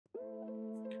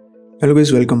Hello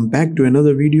guys, welcome back to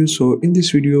another video. So in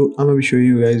this video I'm going to be showing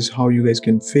you guys how you guys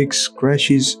can fix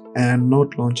crashes and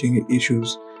not launching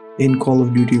issues in Call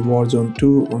of Duty Warzone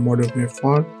 2 or Modern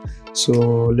Warfare. So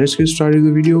let's get started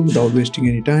with the video without wasting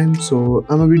any time. So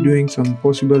I'm going to be doing some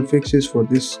possible fixes for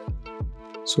this.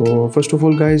 So first of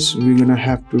all guys, we're gonna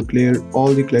have to clear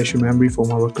all the cache memory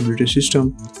from our computer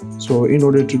system. So in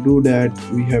order to do that,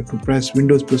 we have to press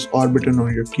Windows plus R button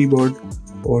on your keyboard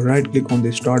or right click on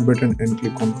the start button and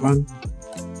click on run,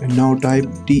 and now type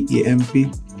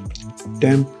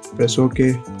temp, press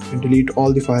OK and delete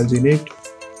all the files in it.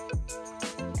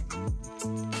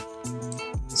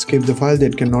 Skip the file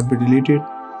that cannot be deleted.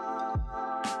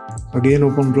 Again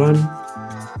open run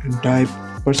and type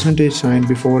 %sign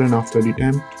before and after the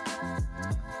temp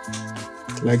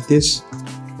like this,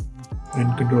 and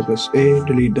Ctrl plus A,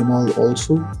 delete them all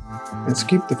also, and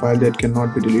skip the file that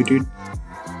cannot be deleted.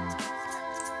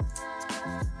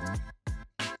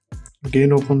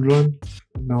 Again open run.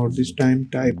 Now this time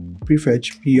type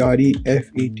prefetch,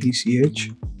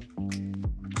 PREFETCH,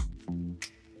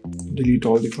 delete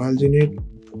all the files in it.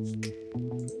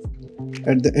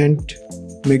 At the end,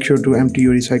 make sure to empty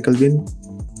your recycle bin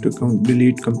to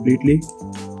delete completely.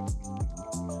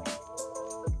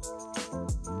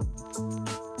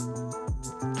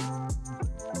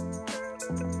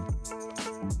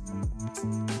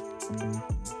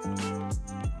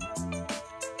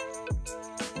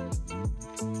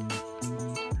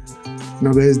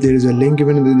 Now guys, there is a link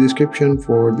given in the description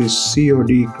for this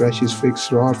COD crashes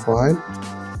fix raw file.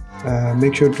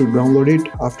 Make sure to download it.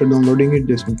 After downloading it,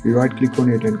 just simply right click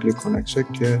on it and click on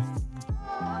extract here.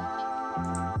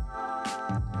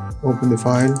 Open the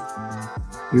file.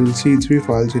 You will see 3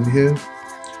 files in here.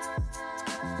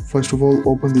 First of all,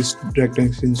 open this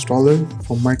DirectX installer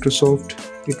from Microsoft.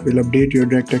 It will update your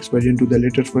DirectX version to the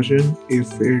latest version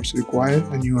if it's required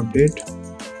a new update.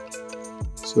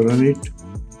 So run it.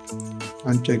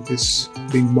 Uncheck this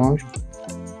ping bar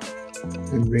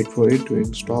and wait for it to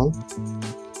install.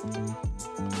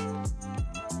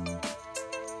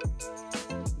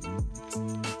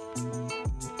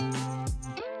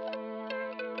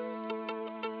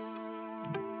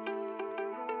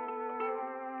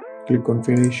 Click on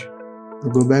finish.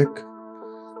 Now go back,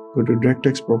 go to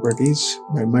DirectX properties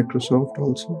by Microsoft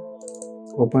also.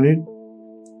 Open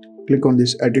it, click on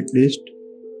this edit list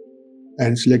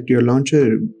and select your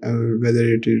launcher, whether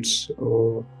it is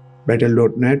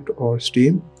battle.net or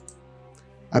Steam.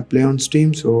 I play on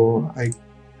Steam, so I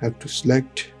have to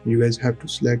select, you guys have to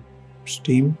select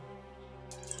Steam.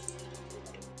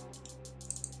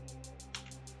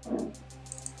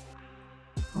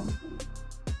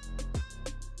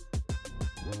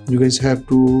 You guys have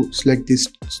to select this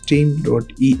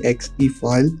steam.exe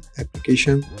file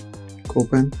application. Click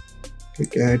open,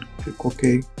 click add, click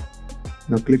OK.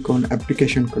 Now click on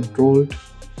application controlled,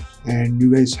 and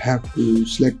you guys have to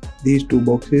select these 2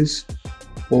 boxes,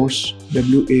 force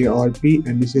WARP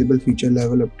and disable feature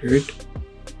level upgrade.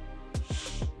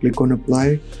 Click on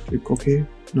apply, click OK.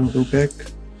 Now go back,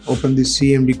 open the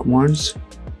CMD commands.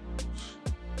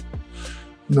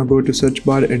 Now go to search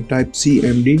bar and type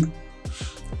CMD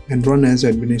and run as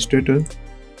administrator.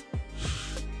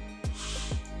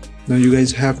 Now you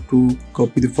guys have to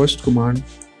copy the first command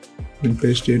and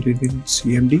paste it in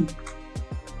CMD.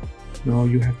 Now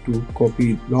you have to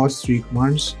copy last 3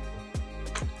 commands.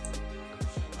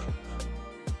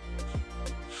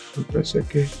 Press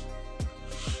OK.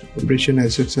 Operation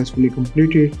has successfully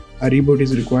completed. A reboot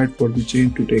is required for the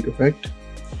change to take effect.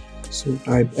 So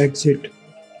type exit,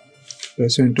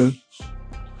 press enter.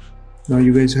 Now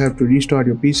you guys have to restart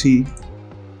your PC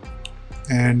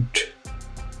and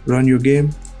run your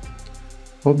game.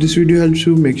 Hope this video helps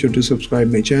you. Make sure to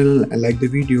subscribe my channel and like the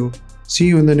video. See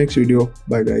you in the next video.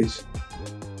 Bye guys.